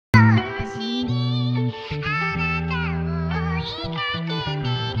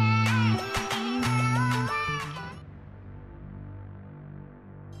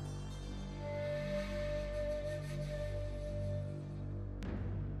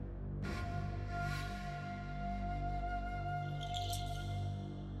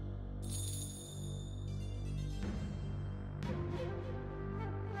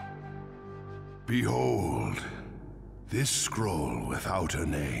Behold, this scroll without a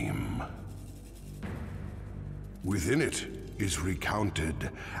name. Within it is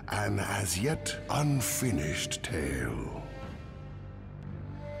recounted an as yet unfinished tale.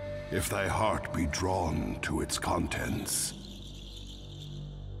 If thy heart be drawn to its contents,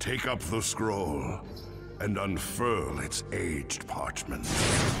 take up the scroll and unfurl its aged parchment.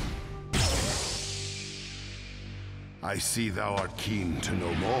 I see thou art keen to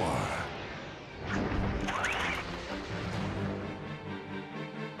know more.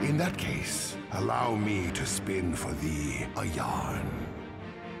 In that case, allow me to spin for thee a yarn.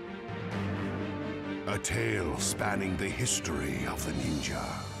 A tale spanning the history of the ninja.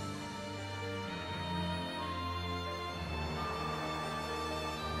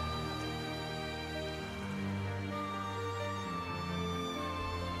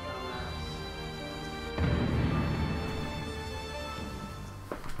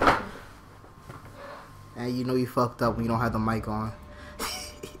 And you know you fucked up when you don't have the mic on.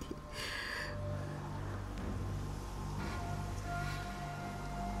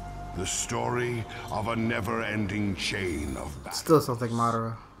 The story of a never-ending chain of battles. Still sounds like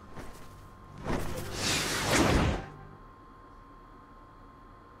Madara.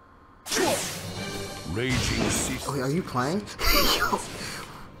 Raging sea. Oh, are you playing?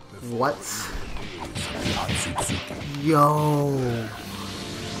 What? Yo.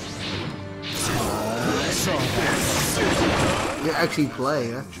 You actually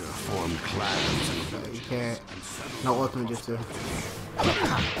play, huh? Formed clans. You can't. No ultimate jutsu.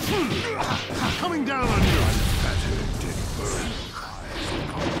 Coming down on you.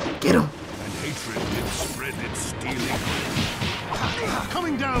 Get him. And hatred did spread its stealing.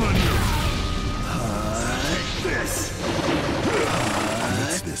 Coming down on you. This.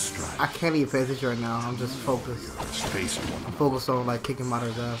 This strike. I can't even pay attention right now. I'm just focused. Space one. I'm focused on like kicking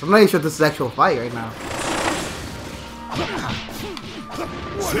Madara's ass. I'm not even sure if this is actual fight right now. What are you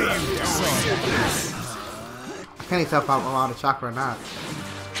doing? I can't even tell if I'm out of chakra or not.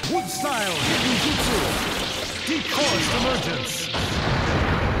 Wood style jutsu. Deep forest emergence.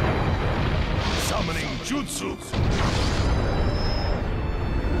 Summoning jutsu.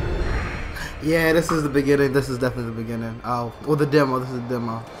 Yeah, this is the beginning. This is definitely the beginning. Oh, well, the demo. This is the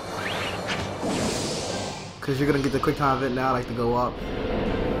demo. Cause you're gonna get the quick time event now, like to go up.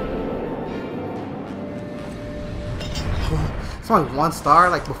 It's only 1 star.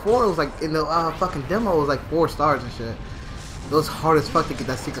 Like before, it was like in the fucking demo, it was like 4 stars and shit. It was hard as fuck to get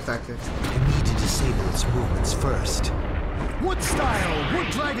that secret factor. I need to disable its movements first. Wood style, wood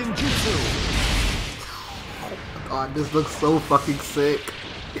dragon jutsu. Oh my god, this looks so fucking sick.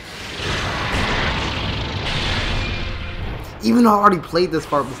 Even though I already played this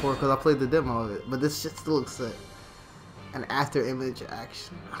part before because I played the demo of it, but this shit still looks sick. An after image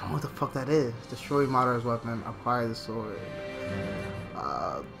action. I don't know what the fuck that is. Destroy Madara's weapon. Acquire the sword.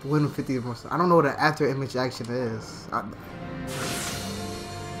 Win 50 more. I don't know what an after image action is.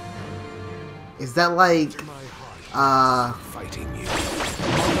 Is that like Fighting you.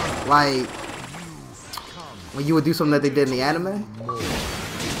 like when you would do something that they did in the anime?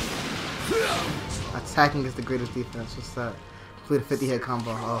 Attacking is the greatest defense. What's that? Complete a 50 hit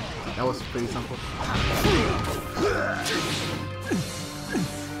combo. Oh, that was pretty simple.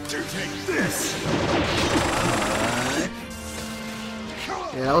 Take this.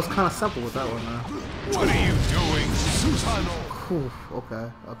 Yeah, that was kind of simple with that one, man. What are you doing, Susano? Whew, okay.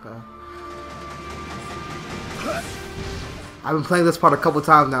 I've been playing this part a couple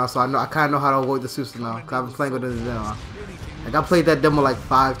times now, so I kind of know how to avoid the Susanoo. Cause I've been playing with it in the demo. Like I played that demo like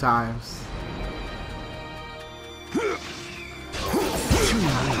 5 times.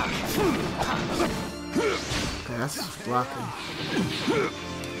 Okay, that's blocking.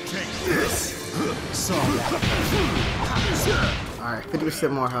 Take this. Alright,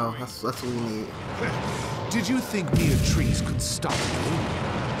 50% more health. That's what we need. Did you think Beatrice could stop me?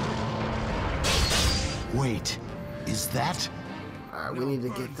 Wait, is that? Alright, we need to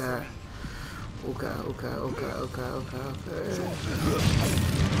get that. Okay.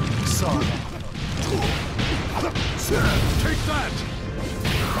 Sorry. Take that.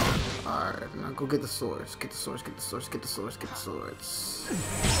 Alright, now go get the swords. Get the swords.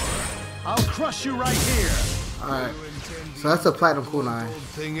 I'll crush you right here. Alright. So that's a platinum kunai.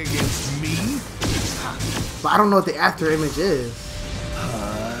 Thing against me? But I don't know what the after image is.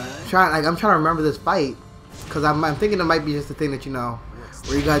 I'm trying to remember this fight. Cause I'm thinking it might be just the thing that, you know,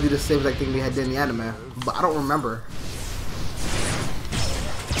 where you gotta do the same exact thing we had did in the anime. But I don't remember.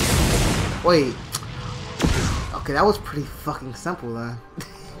 Wait. Okay, that was pretty fucking simple then.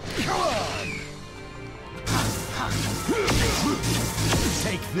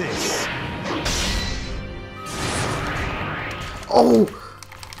 Take this. Oh!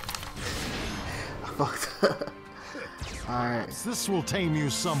 I fucked up. Alright. This will tame you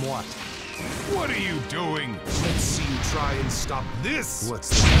somewhat. What are you doing? Let's see you try and stop this. What's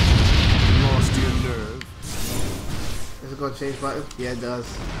that? Lost your nerve? Is it gonna change buttons? Yeah, it does.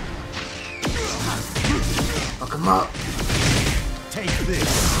 Fuck him up. Take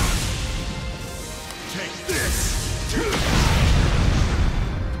this. Take this.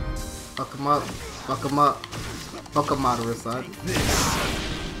 Fuck him up. Fuck him up. Fuck him out of his son.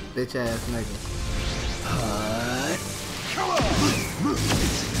 Bitch ass nigga.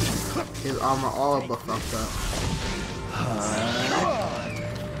 His armor all but fucked up.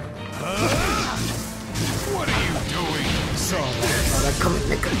 What are you doing? So Oh, that coming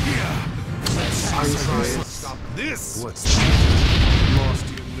nigga. Are you serious? stop this. What's that? Lost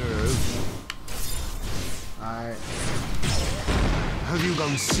your nerve? Alright. Have you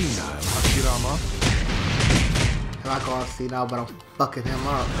gone senile, Hashirama? I'm not gonna see now, but I'm fucking him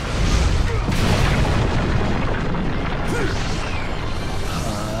up.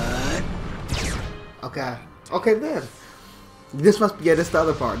 Okay. Okay then. This must be, yeah, this is the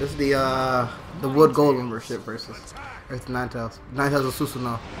other part. This is the wood golem shit versus Earth Ninetales. Ninetales of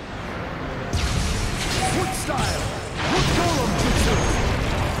Susanoo. Wood style. Wood golem jutsu.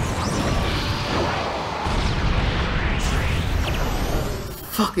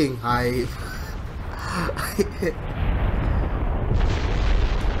 Fucking hype.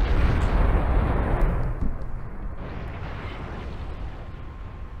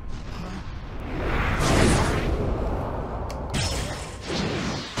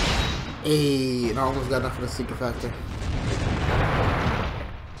 Hey, and I almost got enough for the secret factor.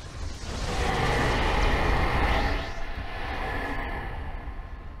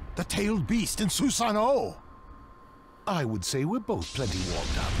 The tailed beast in Susanoo. I would say we're both plenty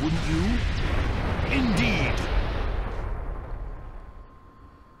warmed up, wouldn't you? Indeed.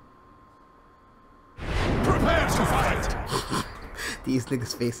 Prepare to fight. These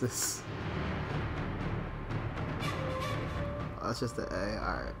niggas' faces. Oh, that's just the A.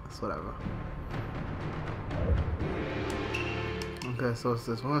 Alright, that's whatever. Okay, so it's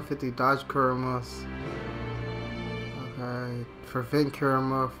this 150 dodge Kurimas. Okay, prevent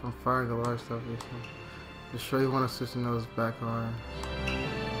Kurama from firing a large salvation. Destroy one of Susanoo's back arms.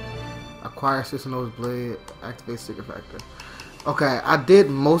 Acquire Susanoo's blade. Activate secret factor. Okay, I did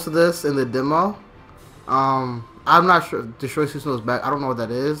most of this in the demo. I'm not sure. Destroy Susanoo's back. I don't know what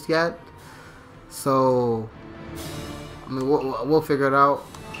that is yet. So, I mean, we'll figure it out.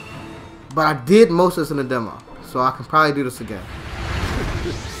 But I did most of this in the demo, so I can probably do this again.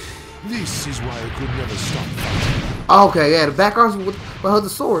 This is why I could never stop fighting. Okay, yeah, the back arms will hold the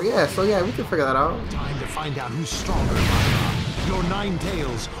sword. Yeah, so yeah, we can figure that out. Time to find out who's stronger, Mara. Your nine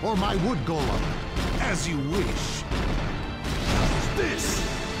tails or my wood golem. As you wish. This.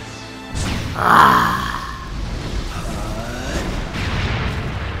 I'm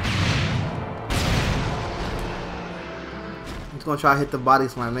just gonna try to hit the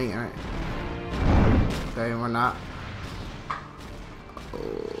bodies of my mate, right? Okay, we're not.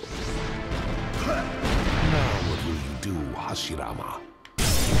 Now what will you do, Hashirama?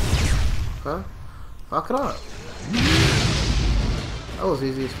 Okay. Fuck it up. That was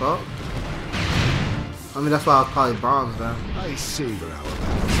easy as fuck. I mean, that's why I was probably bronze then. I savor our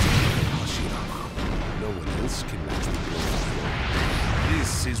battles, Hashirama. No one else can match the blow.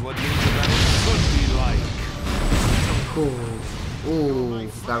 This is what ninja battle should be like. Ooh. Ooh.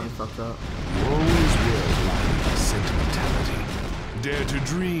 Got me fucked up. You always will blind by sentimentality. Dare to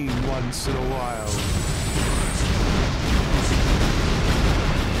dream once in a while.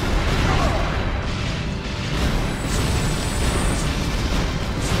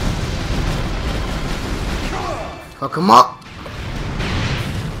 Fuck him up!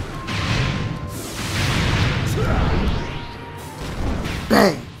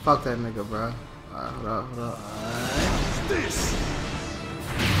 Bang! Fuck that nigga, bro. Hold up. This!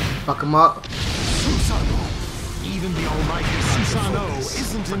 Fuck him up. Susanoo! Even the almighty Susanoo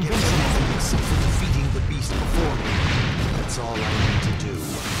isn't invincible except for defeating the beast before me. That's all I need to do.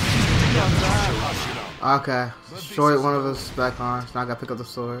 Okay. Destroyed one of his back arms. Now I gotta pick up the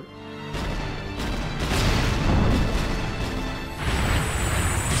sword.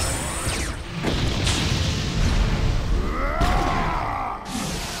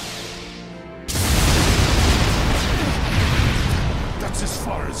 That's as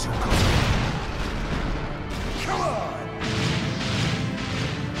far as you go. Come on!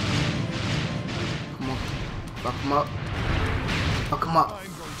 Come on. Fuck him up. Fuck him up.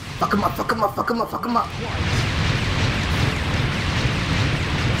 Fuck him up. Fuck him up. Fuck him up. Fuck him up.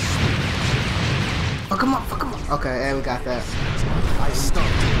 Fuck him up. Fuck him up. Okay, and we got that. I stunned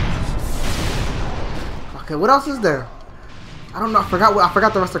him. Okay, what else is there? I don't know. I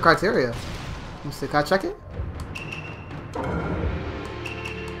forgot the rest of the criteria. Let me see. Can I check it?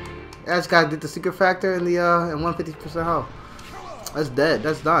 Yeah, I just gotta get the secret factor and the and 150% health. That's dead.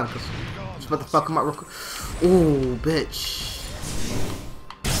 That's done. Cause I'm just about to fuck him up real quick. Ooh, bitch.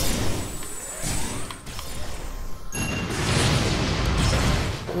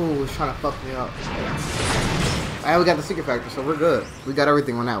 Ooh, he's trying to fuck me up. And we got the secret factor, so we're good. We got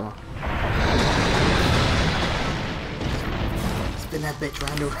everything on that one. Spin that bitch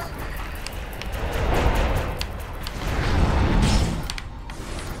round around.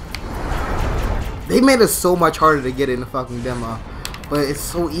 They made it so much harder to get in the fucking demo, but it's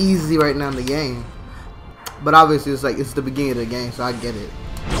so easy right now in the game. But obviously, it's like it's the beginning of the game, so I get it.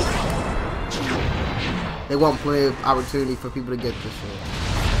 They want plenty of opportunity for people to get this shit.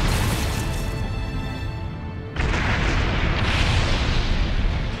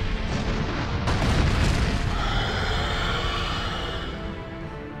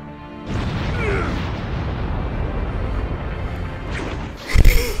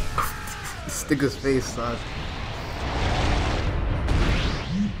 Stick his face, son.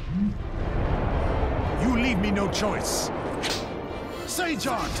 You leave me no choice. Sage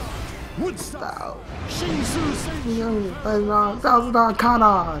Art! Woodstock! Shinsu Sage! Yo, I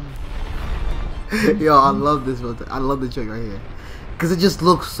love this one. I love the trick right here. Because it just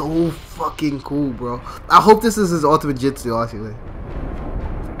looks so fucking cool, bro. I hope this is his ultimate jutsu, actually.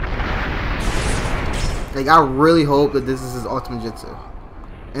 Like, I really hope that this is his ultimate jutsu.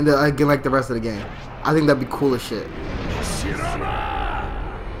 And again, like the rest of the game. I think that'd be cool as shit.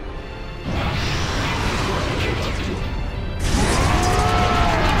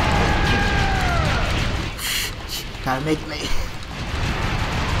 Gotta make me.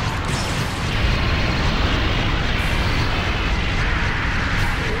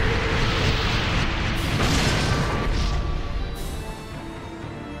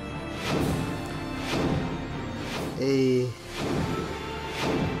 Hey.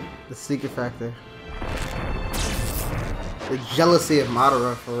 The secret factor. The jealousy of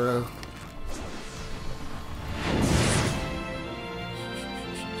Madara, for real.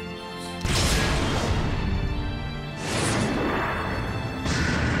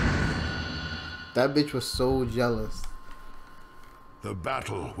 That bitch was so jealous. The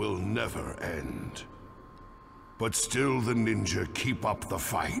battle will never end. But still the ninja keep up the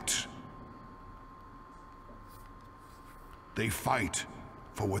fight. They fight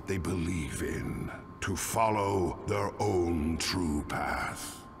for what they believe in, to follow their own true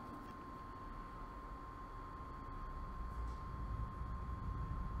path.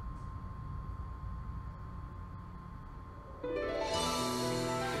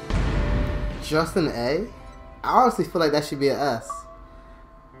 Just an A? I honestly feel like that should be an S.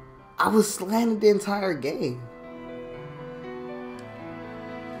 I was slanted the entire game.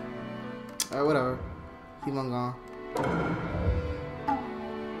 Alright, whatever. Keep on going.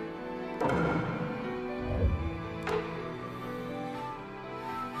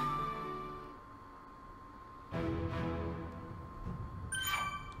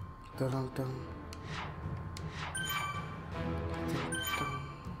 Dun-dun-dun.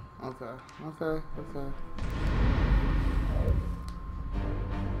 Okay.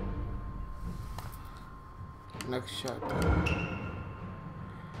 Next chapter.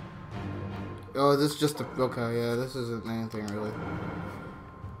 Oh, this is just a... Okay, yeah, this isn't anything really.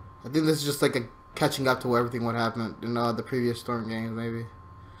 I think this is just like a catching up to everything what happened in the previous Storm games, maybe.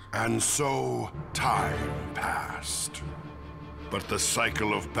 And so, time passed. But the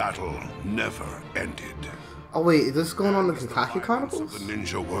cycle of battle never ended. Oh wait, is this going on in the Kakashi The Chronicles?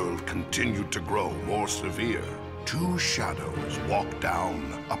 ninja world continued to grow more severe. Two shadows walk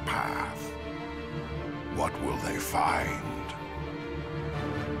down a path. What will they find?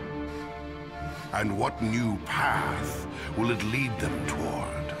 And what new path will it lead them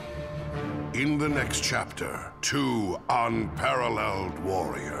toward? In the next chapter, two unparalleled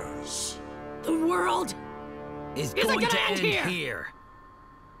warriors. The world is isn't going gonna to end end here.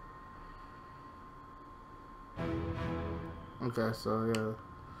 Okay, so yeah.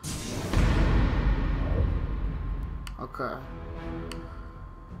 Okay.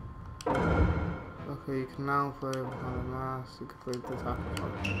 Okay, you can now play behind the mask. You can play the top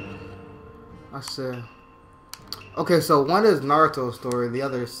part. I see. Okay, so one is Naruto's story, the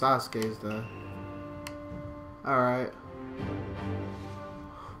other is Sasuke's though. Alright.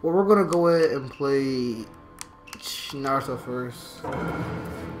 Well, we're gonna go ahead and play Naruto first.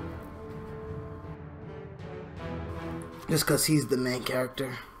 Just cause he's the main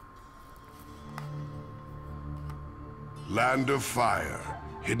character. Land of Fire,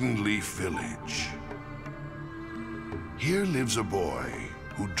 Hidden Leaf Village. Here lives a boy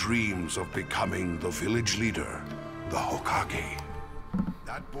who dreams of becoming the village leader, the Hokage.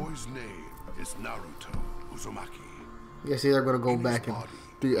 That boy's name is Naruto Uzumaki. You see, they're gonna go back and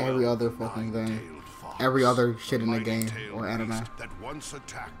do every other fucking thing. Every other shit in the game or anime. That once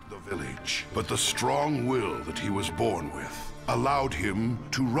attacked the village, but the strong will that he was born with allowed him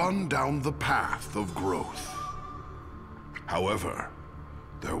to run down the path of growth. However,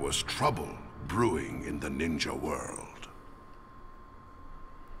 there was trouble brewing in the ninja world.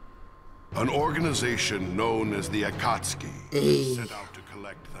 An organization known as the Akatsuki set out to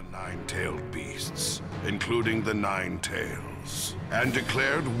collect the nine-tailed beasts, including the Nine Tails, and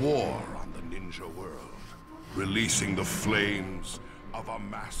declared war on the ninja world, releasing the flames of a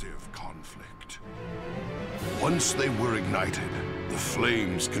massive conflict. Once they were ignited, the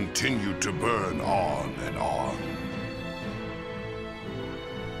flames continued to burn on and on.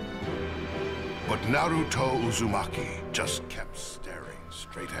 But Naruto Uzumaki just kept staring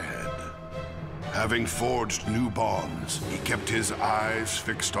straight ahead. Having forged new bonds, he kept his eyes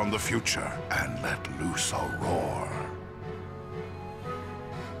fixed on the future and let loose a roar.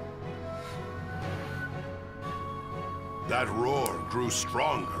 That roar grew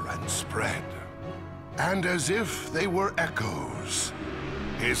stronger and spread. And as if they were echoes,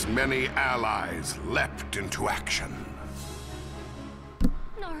 his many allies leapt into action.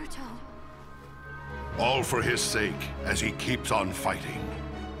 Naruto. All for his sake as he keeps on fighting.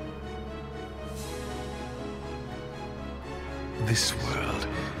 This world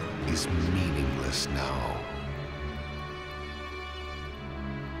is meaningless now.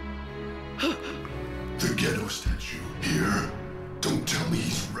 The ghetto statue here. Don't tell me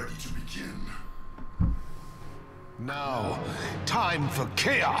he's ready to begin. Now, time for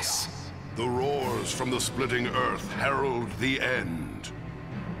chaos! The roars from the splitting earth herald the end.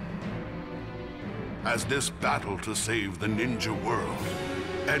 As this battle to save the ninja world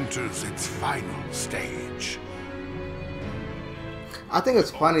enters its final stage. I think it's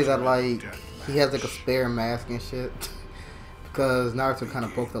funny that, like, he has, like, a spare mask and shit. Because Naruto kind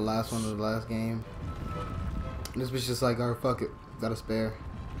of broke the last one of the last game. And this was just like, oh, fuck it. Got a spare.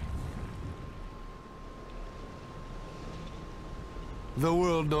 The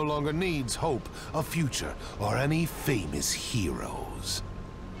world no longer needs hope, a future, or any famous heroes.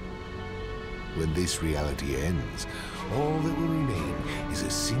 When this reality ends, all that will remain is a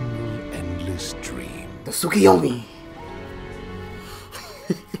single endless dream. The Tsukiyomi!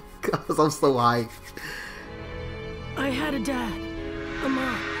 I'm so hyped. I had a dad, a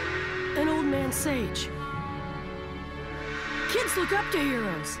mom, an old man sage. Kids look up to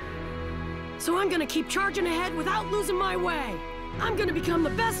heroes. So I'm gonna keep charging ahead without losing my way. I'm gonna become the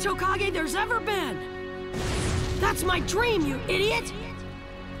best Hokage there's ever been. That's my dream, you idiot!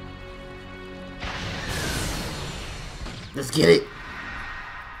 Let's get it.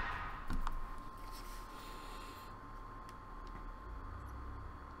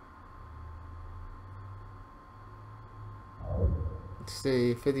 Let's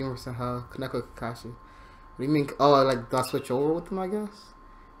see, 50% health. Connect with Kakashi. What do you mean? Oh, like, do I switch over with them, I guess?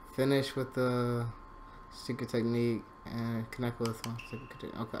 Finish with the secret technique and connect with one secret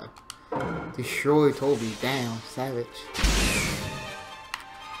technique. Okay. Destroy Toby. Damn, savage.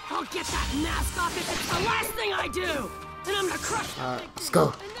 I'll get that mask off if it's the last thing I do! And I'm gonna crush that Let's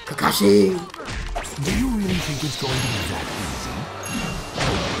go. Kakashi! Do you really think it's going to be that easy?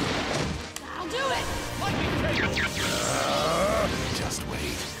 I'll do it! Just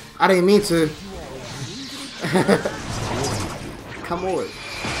wait. I didn't mean to. Come on.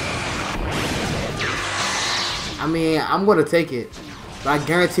 I mean, I'm gonna take it. But I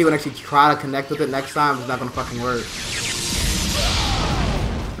guarantee when I actually try to connect with it next time, it's not gonna fucking work.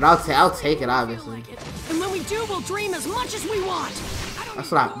 But I'll take it, obviously. And when we do, we'll dream as much as we want.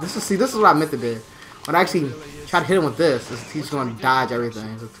 That's what this is what I meant to do. When I actually try to hit him with this, he's gonna dodge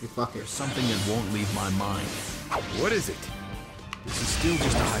everything. So fuck it. Something that won't leave my mind. What is it? This is still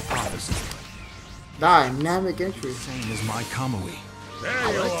just a hypothesis. Dynamic entry. Same as my Kamui.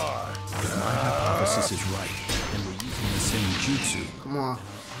 There you are. If my hypothesis is right, and we're using the same jutsu, Come on.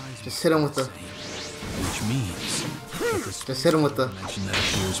 Just hit him with the. which means that the Just hit him with the. dimension that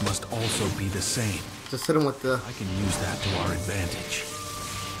appears must also be the same. Just hit him with the. I can use that to our advantage.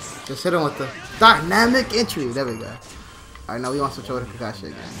 Just hit him with the dynamic entry. There we go. Alright, now we want to switch over to Kakashi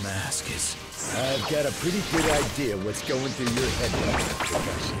again. Mask is... I've got a pretty good idea what's going through your head right now,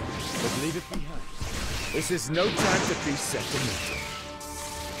 Kakashi. But leave it behind. This is no time to be sentimental.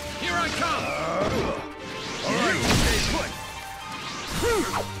 Here I come! All right, stay put.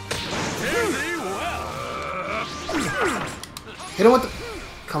 Fare thee well. Hit him with the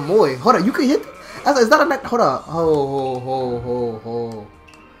Kamui. Hold on, you can hit. Is that a hold up? Ho.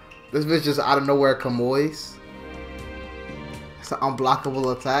 This bitch just out of nowhere Kamui's. It's an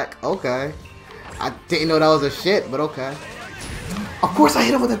unblockable attack. Okay. I didn't know that was a shit, but okay. Of course I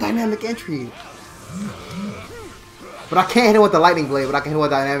hit him with a dynamic entry. But I can't hit him with the lightning blade, but I can hit him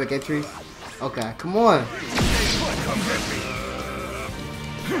with dynamic entries. Okay, come on.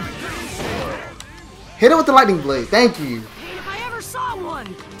 Hit him with the lightning blade. Thank you. If I ever saw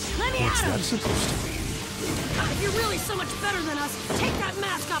one, let me What's at that him. supposed to mean? If you're really so much better than us, take that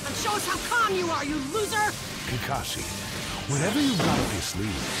mask off and show us how calm you are, you loser! Kakashi, whatever you've got up your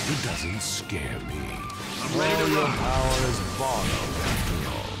sleeve, it doesn't scare me. I'm ready to Your run. power is borrowed, after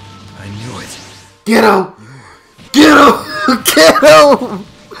all. I knew it. Get him! Get him! Get him!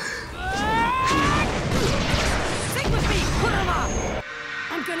 Stick with me, put him up!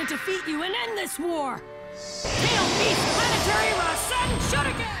 I'm gonna defeat you and end this war! Tail Beast Planetary Rasen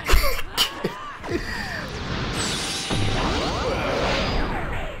Shuriken!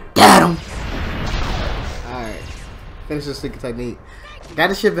 Got him! Alright. Finish the secret technique.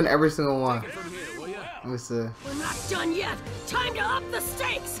 That should have been every single one. Let me see. We're not done yet! Time to up the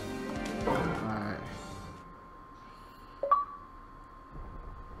stakes! Alright.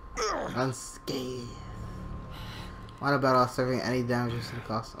 Unscathed. Why about all serving any damages to the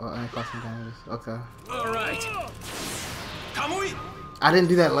cost or any costing damages? Okay. Alright. Kamui! I didn't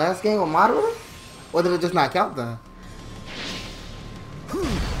do that last game with moderate? Or did it just not count then?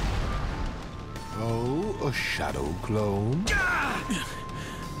 Oh, a shadow clone?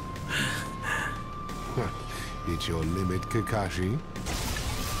 It's your limit, Kakashi.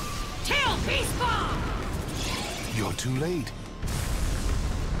 Tail Beast Bomb! You're too late.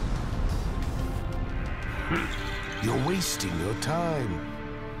 You're wasting your time.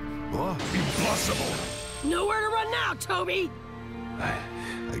 What? Impossible! Nowhere to run now, Toby! I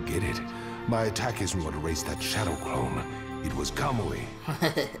get it. My attack isn't what erased that shadow clone. It was Kamui.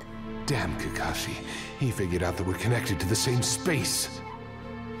 Damn Kakashi. He figured out that we're connected to the same space.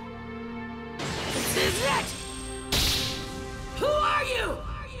 This is it! Who are you?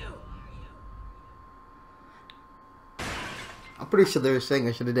 I'm pretty sure they were saying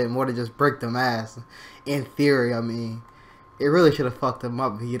I should have done more than just break them ass. In theory, I mean, it really should have fucked him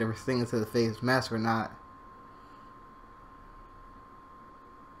up if he'd ever sing into the face, mask or not.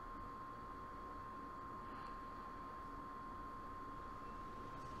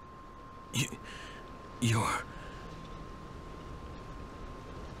 You're...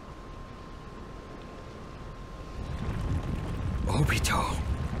 Obito.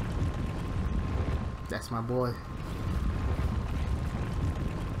 That's my boy.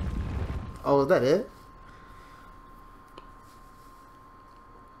 Oh, is that it?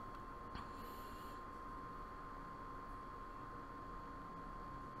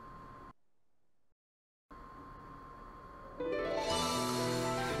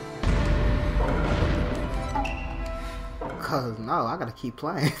 Cause no, I gotta keep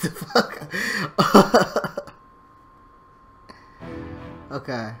playing. The fuck.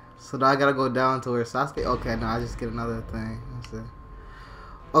 Okay, so now I gotta go down to where Sasuke. Okay, no, I just get another thing. Let's see.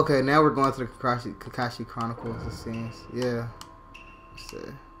 Okay, now we're going to the Kakashi Chronicles. It seems. Yeah. Let's see.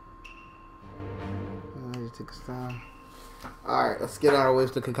 Just take us down. All right, let's get on our way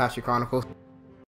to the Kakashi Chronicles.